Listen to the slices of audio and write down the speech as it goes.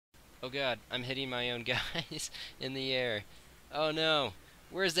Oh god, I'm hitting my own guys in the air. Oh no.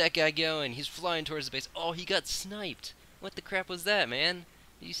 Where's that guy going? He's flying towards the base. Oh, he got sniped. What the crap was that, man?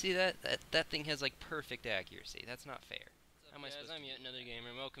 Did you see that? That thing has like perfect accuracy. That's not fair. How am I supposed to I'm yet another gamer,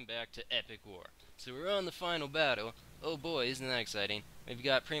 and welcome back to Epic War. So we're on the final battle. Oh boy, isn't that exciting? We've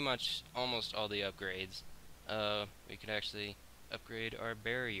got pretty much almost all the upgrades. We could actually upgrade our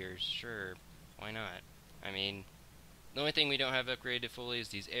barriers. Sure, why not? I mean, the only thing we don't have upgraded fully is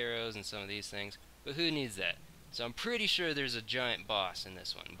these arrows and some of these things, but who needs that? So I'm pretty sure there's a giant boss in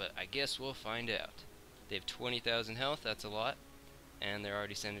this one, but I guess we'll find out. They have 20,000 health, that's a lot, and they're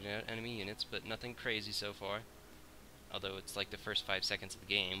already sending out enemy units, but nothing crazy so far. Although it's like the first 5 seconds of the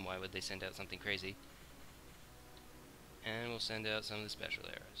game, why would they send out something crazy? And we'll send out some of the special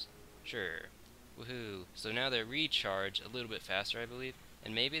arrows. Sure. Woohoo. So now they recharge a little bit faster, I believe,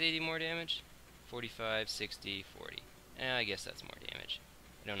 and maybe they do more damage? 45, 60, 40. I guess that's more damage.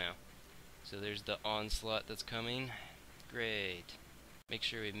 I don't know. So there's the onslaught that's coming. Great. Make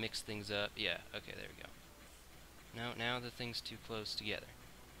sure we mix things up. Yeah, okay, there we go. Now the thing's too close together.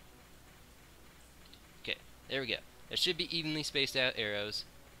 Okay, there we go. There should be evenly spaced out arrows.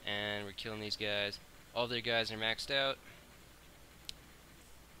 And we're killing these guys. All their guys are maxed out.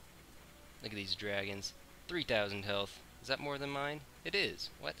 Look at these dragons. 3,000 health. Is that more than mine? It is.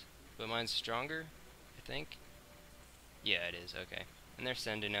 What? But mine's stronger, I think. Yeah, it is. Okay. And they're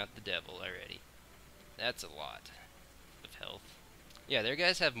sending out the devil already. That's a lot of health. Yeah, their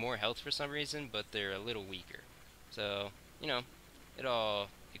guys have more health for some reason, but they're a little weaker. So, you know, it all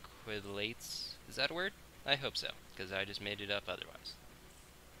equivalates. Is that a word? I hope so, because I just made it up otherwise.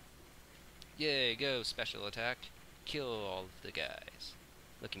 Yay, go, special attack. Kill all of the guys.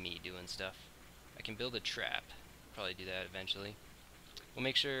 Look at me doing stuff. I can build a trap. Probably do that eventually. We'll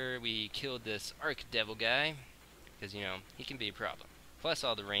make sure we killed this Arc Devil guy, because, you know, he can be a problem. Plus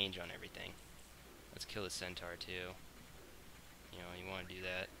all the range on everything. Let's kill the Centaur, too. You know, you want to do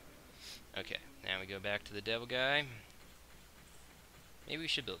that. Okay, now we go back to the Devil guy. Maybe we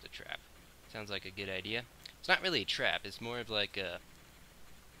should build a trap. Sounds like a good idea. It's not really a trap, it's more of like a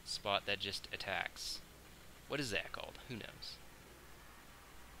spot that just attacks. What is that called? Who knows?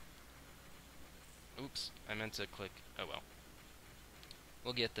 Oops, I meant to click. Oh well.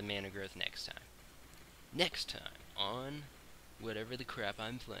 We'll get the mana growth next time. Next time on whatever the crap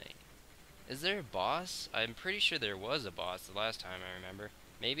I'm playing. Is there a boss? I'm pretty sure there was a boss the last time I remember.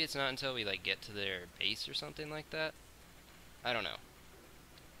 Maybe it's not until we like get to their base or something like that. I don't know.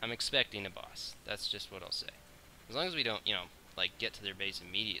 I'm expecting a boss. That's just what I'll say. As long as we don't, you know, like get to their base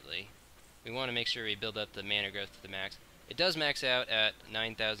immediately. We want to make sure we build up the mana growth to the max. It does max out at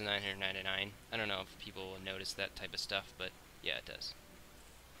 9,999. I don't know if people will notice that type of stuff, but yeah, it does.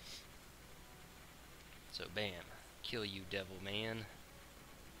 So bam. Kill you, devil man.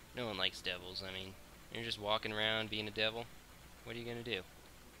 No one likes devils. I mean, you're just walking around being a devil. What are you gonna do?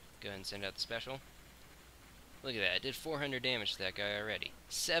 Go ahead and send out the special. Look at that. It did 400 damage to that guy already.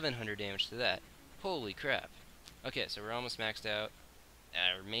 700 damage to that. Holy crap. Okay, so we're almost maxed out.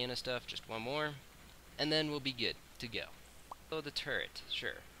 Our mana stuff, just one more. And then we'll be good to go. Oh, the turret.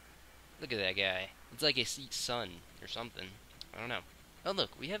 Sure. Look at that guy. It's like a sun or something. I don't know. Oh,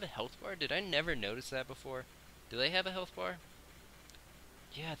 look. We have a health bar. Did I never notice that before? Do they have a health bar?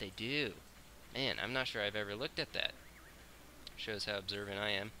 Yeah, they do. Man, I'm not sure I've ever looked at that. Shows how observant I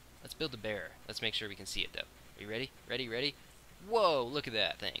am. Let's build a bear. Let's make sure we can see it, though. Are you ready? Ready? Ready? Whoa, look at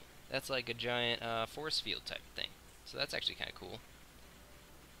that thing. That's like a giant force field type thing. So that's actually kind of cool.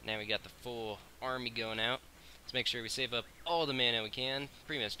 Now we got the full army going out. Let's make sure we save up all the mana we can.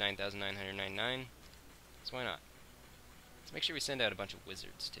 Pretty much 9,999. So why not? Let's make sure we send out a bunch of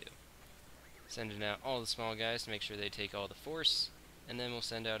wizards, too. Sending out all the small guys to make sure they take all the force. And then we'll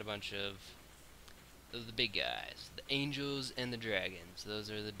send out a bunch of the big guys. The angels and the dragons. Those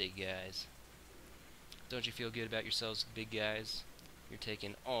are the big guys. Don't you feel good about yourselves, big guys? You're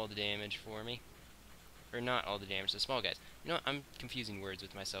taking all the damage for me. Or not all the damage, the small guys. You know what? I'm confusing words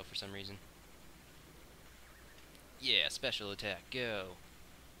with myself for some reason. Yeah, special attack, go.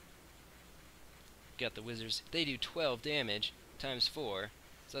 Got the wizards. They do 12 damage times 4.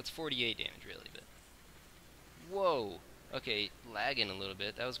 So that's 48 damage, really. But whoa! Okay, lagging a little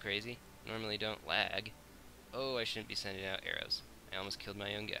bit. That was crazy. Normally don't lag. Oh, I shouldn't be sending out arrows. I almost killed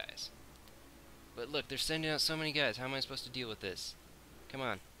my own guys. But look, they're sending out so many guys. How am I supposed to deal with this? Come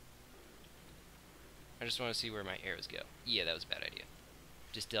on. I just want to see where my arrows go. Yeah, that was a bad idea.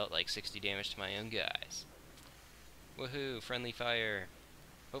 Just dealt like 60 damage to my own guys. Woohoo, friendly fire.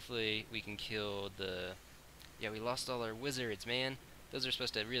 Hopefully we can kill the... Yeah, we lost all our wizards, man. Those are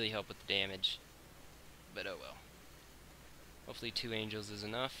supposed to really help with the damage. But oh well. Hopefully 2 angels is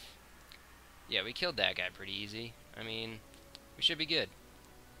enough. Yeah, we killed that guy pretty easy. I mean, we should be good.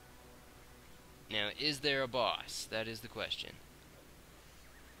 Now, is there a boss? That is the question.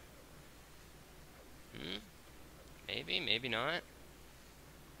 Maybe, maybe not.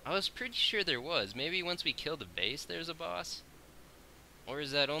 I was pretty sure there was. Maybe once we kill the base, there's a boss? Or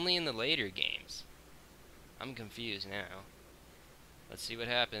is that only in the later games? I'm confused now. Let's see what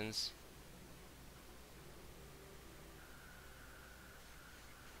happens.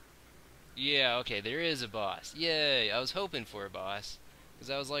 Yeah, okay, there is a boss. Yay, I was hoping for a boss. Because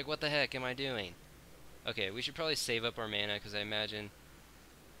I was like, what the heck am I doing? Okay, we should probably save up our mana, because I imagine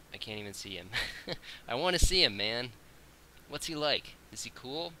I can't even see him. I want to see him, man. What's he like? Is he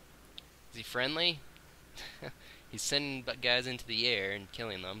cool? Is he friendly? He's sending guys into the air and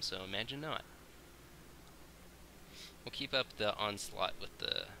killing them, so imagine not. We'll keep up the onslaught with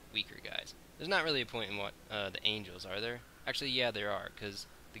the weaker guys. There's not really a point in what the angels, are there? Actually, yeah, there are, because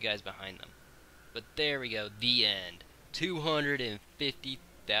the guy's behind them. But there we go, the end.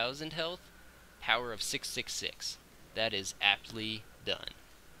 250,000 health, power of 666. That is aptly done.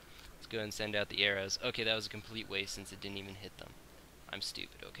 Let's go ahead and send out the arrows. Okay, that was a complete waste since it didn't even hit them. I'm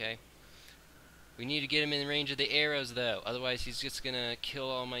stupid, okay? We need to get him in range of the arrows, though. Otherwise, he's just gonna kill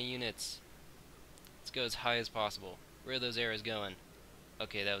all my units. Let's go as high as possible. Where are those arrows going?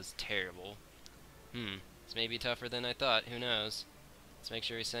 Okay, that was terrible. It's maybe tougher than I thought. Who knows? Let's make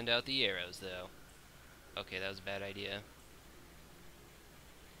sure we send out the arrows, though. Okay, that was a bad idea.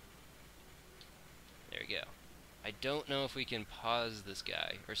 There we go. I don't know if we can pause this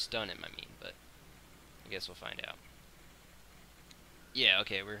guy, or stun him, I mean, but I guess we'll find out. Yeah,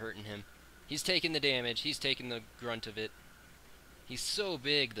 okay, we're hurting him. He's taking the damage. He's taking the grunt of it. He's so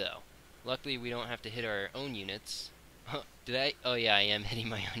big, though. Luckily, we don't have to hit our own units. Did I? Oh, yeah, I am hitting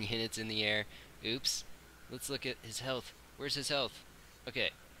my own units in the air. Oops. Let's look at his health. Where's his health?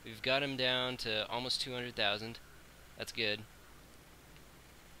 Okay, we've got him down to almost 200,000. That's good.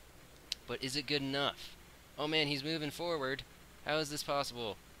 But is it good enough? Oh, man, he's moving forward. How is this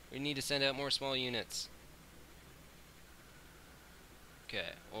possible? We need to send out more small units. Okay,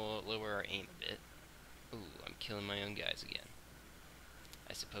 we'll lower our aim a bit. Ooh, I'm killing my own guys again.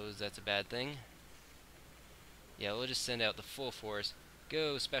 I suppose that's a bad thing. Yeah, we'll just send out the full force.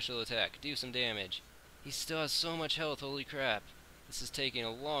 Go, special attack, do some damage. He still has so much health, holy crap. This is taking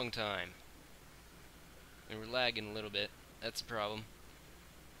a long time. And we're lagging a little bit. That's a problem.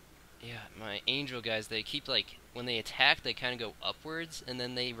 Yeah, my angel guys, they keep, like, when they attack, they kind of go upwards, and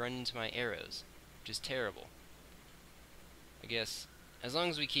then they run into my arrows, which is terrible. I guess, as long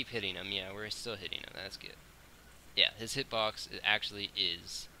as we keep hitting him, yeah, we're still hitting him, that's good. Yeah, his hitbox actually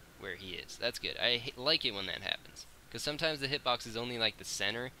is where he is. That's good. I like it when that happens, because sometimes the hitbox is only, like, the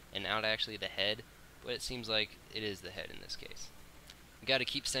center, and not actually the head, but it seems like it is the head in this case. We gotta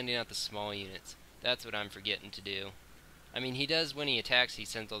keep sending out the small units. That's what I'm forgetting to do. I mean, he does, when he attacks, he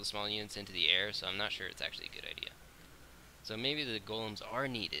sends all the small units into the air, so I'm not sure it's actually a good idea. So maybe the golems are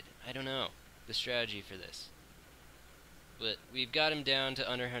needed. I don't know the strategy for this. But we've got him down to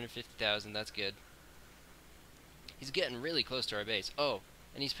under 150,000, that's good. He's getting really close to our base. Oh,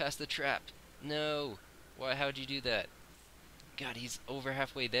 and he's past the trap. No! Why, how'd you do that? God, he's over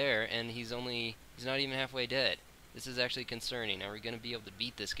halfway there, and he's not even halfway dead. This is actually concerning. Are we going to be able to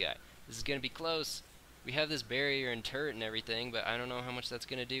beat this guy? This is going to be close. We have this barrier and turret and everything, but I don't know how much that's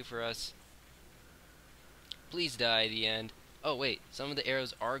going to do for us. Please die at the end. Oh, wait. Some of the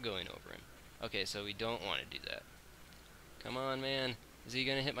arrows are going over him. Okay, so we don't want to do that. Come on, man. Is he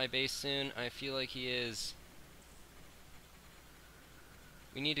going to hit my base soon? I feel like he is.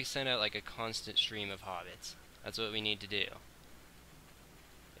 We need to send out, like, a constant stream of hobbits. That's what we need to do.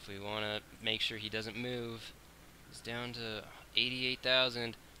 If we want to make sure he doesn't move. He's down to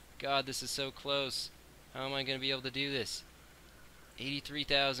 88,000. God, this is so close. How am I going to be able to do this?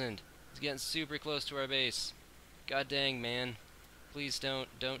 83,000. He's getting super close to our base. God dang, man. Please don't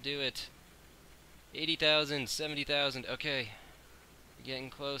do it. 80,000, 70,000. Okay. We're getting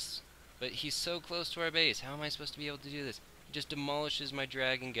close. But he's so close to our base. How am I supposed to be able to do this? He just demolishes my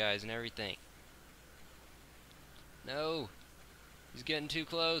dragon guys and everything. No. He's getting too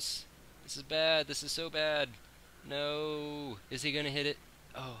close. This is bad. This is so bad. No. Is he going to hit it?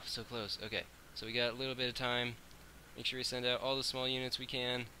 Oh, so close. Okay. So we got a little bit of time. Make sure we send out all the small units we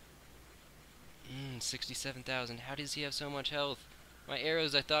can. 67,000. How does he have so much health? My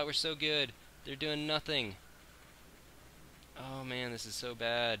arrows I thought were so good. They're doing nothing. Oh man, this is so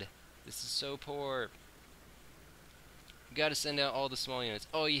bad. This is so poor. We gotta send out all the small units.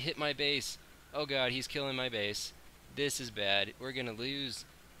 Oh, he hit my base. Oh god, he's killing my base. This is bad. We're gonna lose.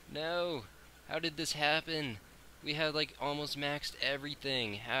 No. How did this happen? We had like almost maxed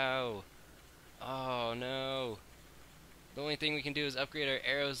everything. How? Oh no. The only thing we can do is upgrade our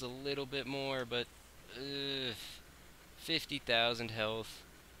arrows a little bit more, but ugh, 50,000 health.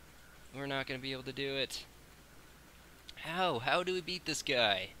 We're not gonna be able to do it. How? How do we beat this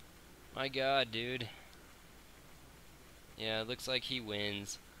guy? My god, dude. Yeah, it looks like he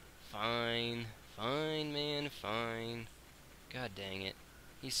wins. Fine. Fine, man, fine. God dang it.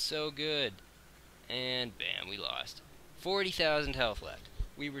 He's so good. And bam, we lost. 40,000 health left.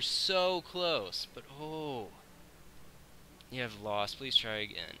 We were so close, but oh. You have lost. Please try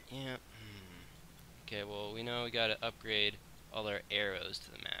again. Yeah. Okay, well, we know we gotta upgrade all our arrows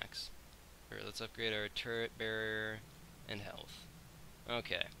to the max. Or let's upgrade our turret barrier and health.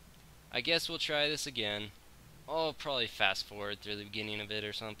 Okay. I guess we'll try this again. I'll probably fast forward through the beginning of it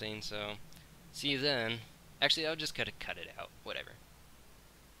or something, so see you then. Actually, I'll just cut it out. Whatever.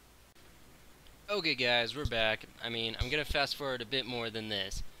 Okay, guys, we're back. I mean, I'm gonna fast forward a bit more than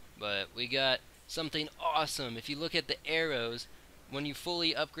this, but we got something awesome. If you look at the arrows, when you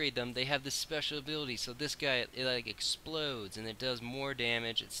fully upgrade them, they have this special ability. So this guy, it like explodes and it does more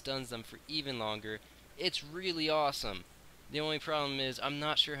damage. It stuns them for even longer. It's really awesome. The only problem is I'm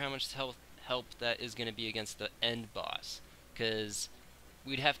not sure how much help that is going to be against the end boss, because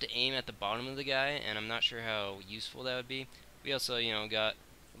we'd have to aim at the bottom of the guy, and I'm not sure how useful that would be. We also, you know, got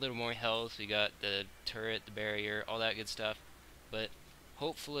a little more health. We got the turret, the barrier, all that good stuff. But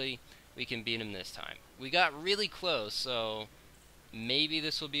hopefully we can beat him this time. We got really close, so maybe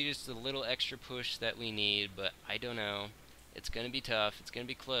this will be just a little extra push that we need, but I don't know. It's going to be tough. It's going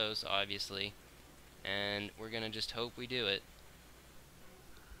to be close, obviously. And we're going to just hope we do it.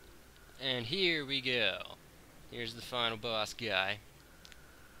 And here we go. Here's the final boss guy.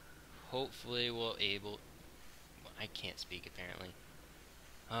 Hopefully we'll able... Well, I can't speak, apparently.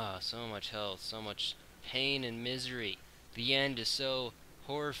 Ah, so much health, so much pain and misery. The end is so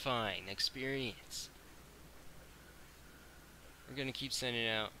horrifying experience. We're gonna keep sending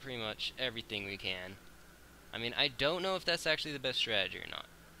out pretty much everything we can. I mean, I don't know if that's actually the best strategy or not,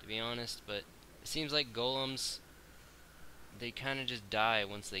 to be honest, but it seems like golems, they kind of just die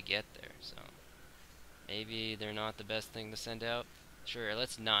once they get there, so maybe they're not the best thing to send out. Sure,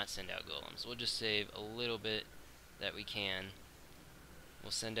 let's not send out golems. We'll just save a little bit that we can.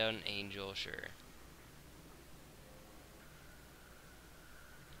 We'll send out an angel, sure.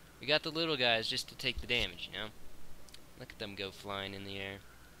 We got the little guys just to take the damage, you know? Look at them go flying in the air.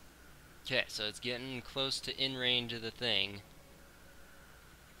 Okay, so it's getting close to in range of the thing.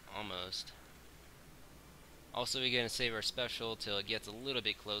 Almost. Also, we're going to save our special till it gets a little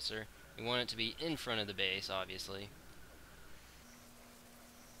bit closer. We want it to be in front of the base, obviously.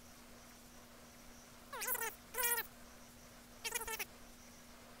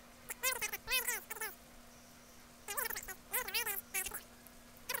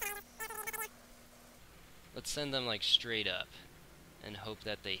 Let's send them like straight up and hope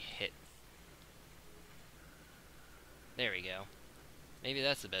that they hit. There we go. Maybe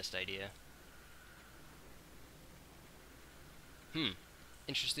that's the best idea.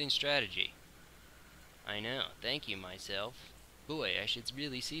 Interesting strategy. I know. Thank you, myself. Boy, I should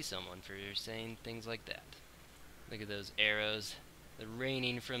really see someone for saying things like that. Look at those arrows. They're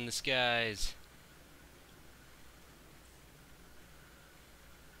raining from the skies.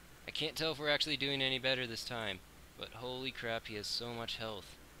 I can't tell if we're actually doing any better this time, but holy crap, he has so much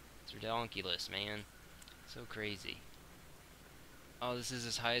health. It's ridiculous, man. So crazy. Oh, this is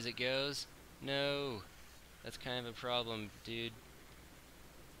as high as it goes? No. That's kind of a problem, dude.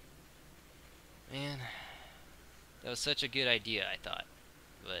 Man. That was such a good idea, I thought.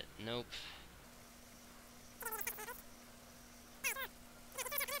 But nope.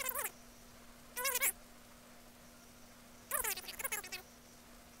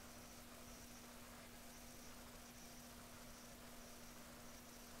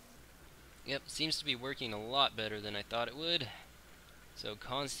 Yep, seems to be working a lot better than I thought it would. So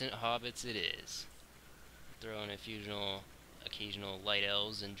constant hobbits it is. Throw in occasional light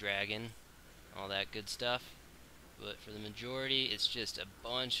elves and dragon, all that good stuff. But for the majority, it's just a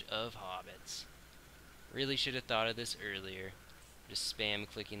bunch of hobbits. Really should have thought of this earlier. Just spam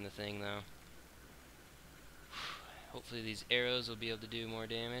clicking the thing though. Hopefully these arrows will be able to do more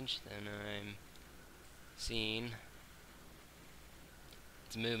damage than I'm seeing.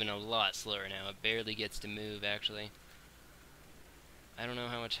 It's moving a lot slower now. It barely gets to move, actually. I don't know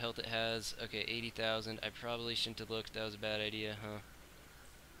how much health it has. Okay, 80,000. I probably shouldn't have looked. That was a bad idea, huh?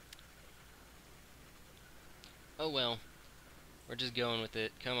 Oh well. We're just going with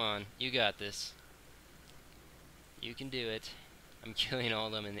it. Come on. You got this. You can do it. I'm killing all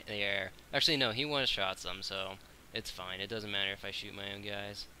of them in the air. Actually, no. He one-shots them, so it's fine. It doesn't matter if I shoot my own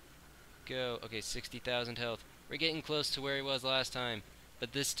guys. Go. Okay, 60,000 health. We're getting close to where he was last time,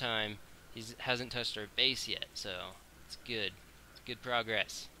 but this time he hasn't touched our base yet, so it's good. It's good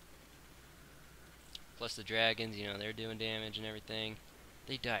progress. Plus the dragons, you know, they're doing damage and everything.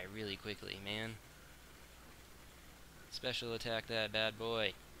 They die really quickly, man. Special attack that bad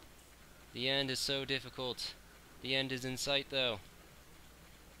boy. The end is so difficult. The end is in sight, though.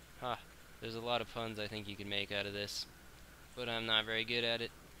 Ha. There's a lot of puns I think you can make out of this, but I'm not very good at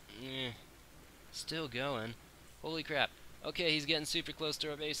it. Still going. Holy crap. Okay, he's getting super close to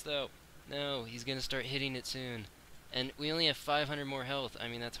our base, though. No, he's gonna start hitting it soon. And we only have 500 more health. I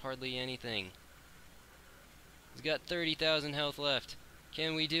mean, that's hardly anything. He's got 30,000 health left.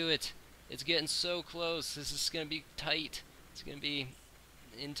 Can we do it? It's getting so close. This is gonna be tight. It's gonna be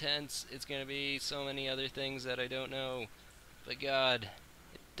intense. It's gonna be so many other things that I don't know. But God,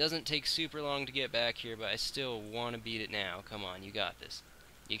 it doesn't take super long to get back here, but I still want to beat it now. Come on, you got this.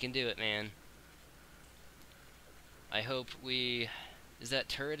 You can do it, man. I hope we... Is that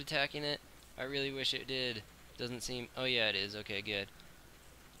turret attacking it? I really wish it did. Doesn't seem... Oh yeah, it is. Okay, good.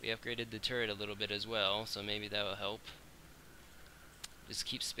 We upgraded the turret a little bit as well, so maybe that will help. Just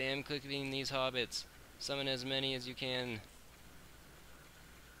keep spam clicking these hobbits. Summon as many as you can.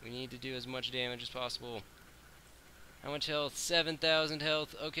 We need to do as much damage as possible. How much health? 7,000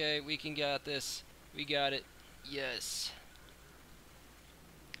 health. Okay, we got this. We got it. Yes.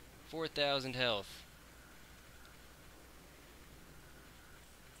 4,000 health.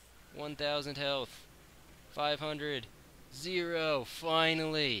 1,000 health. 500. 0.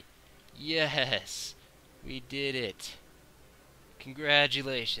 Finally. Yes. We did it.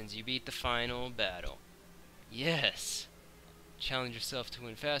 Congratulations. You beat the final battle. Yes. Challenge yourself to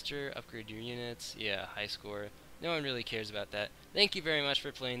win faster. Upgrade your units. Yeah, high score. No one really cares about that. Thank you very much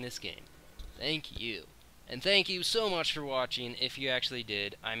for playing this game. Thank you. And thank you so much for watching, if you actually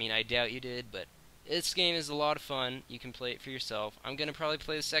did. I mean, I doubt you did, but this game is a lot of fun. You can play it for yourself. I'm going to probably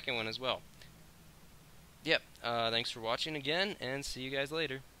play the second one as well. Yep, thanks for watching again, and see you guys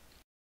later.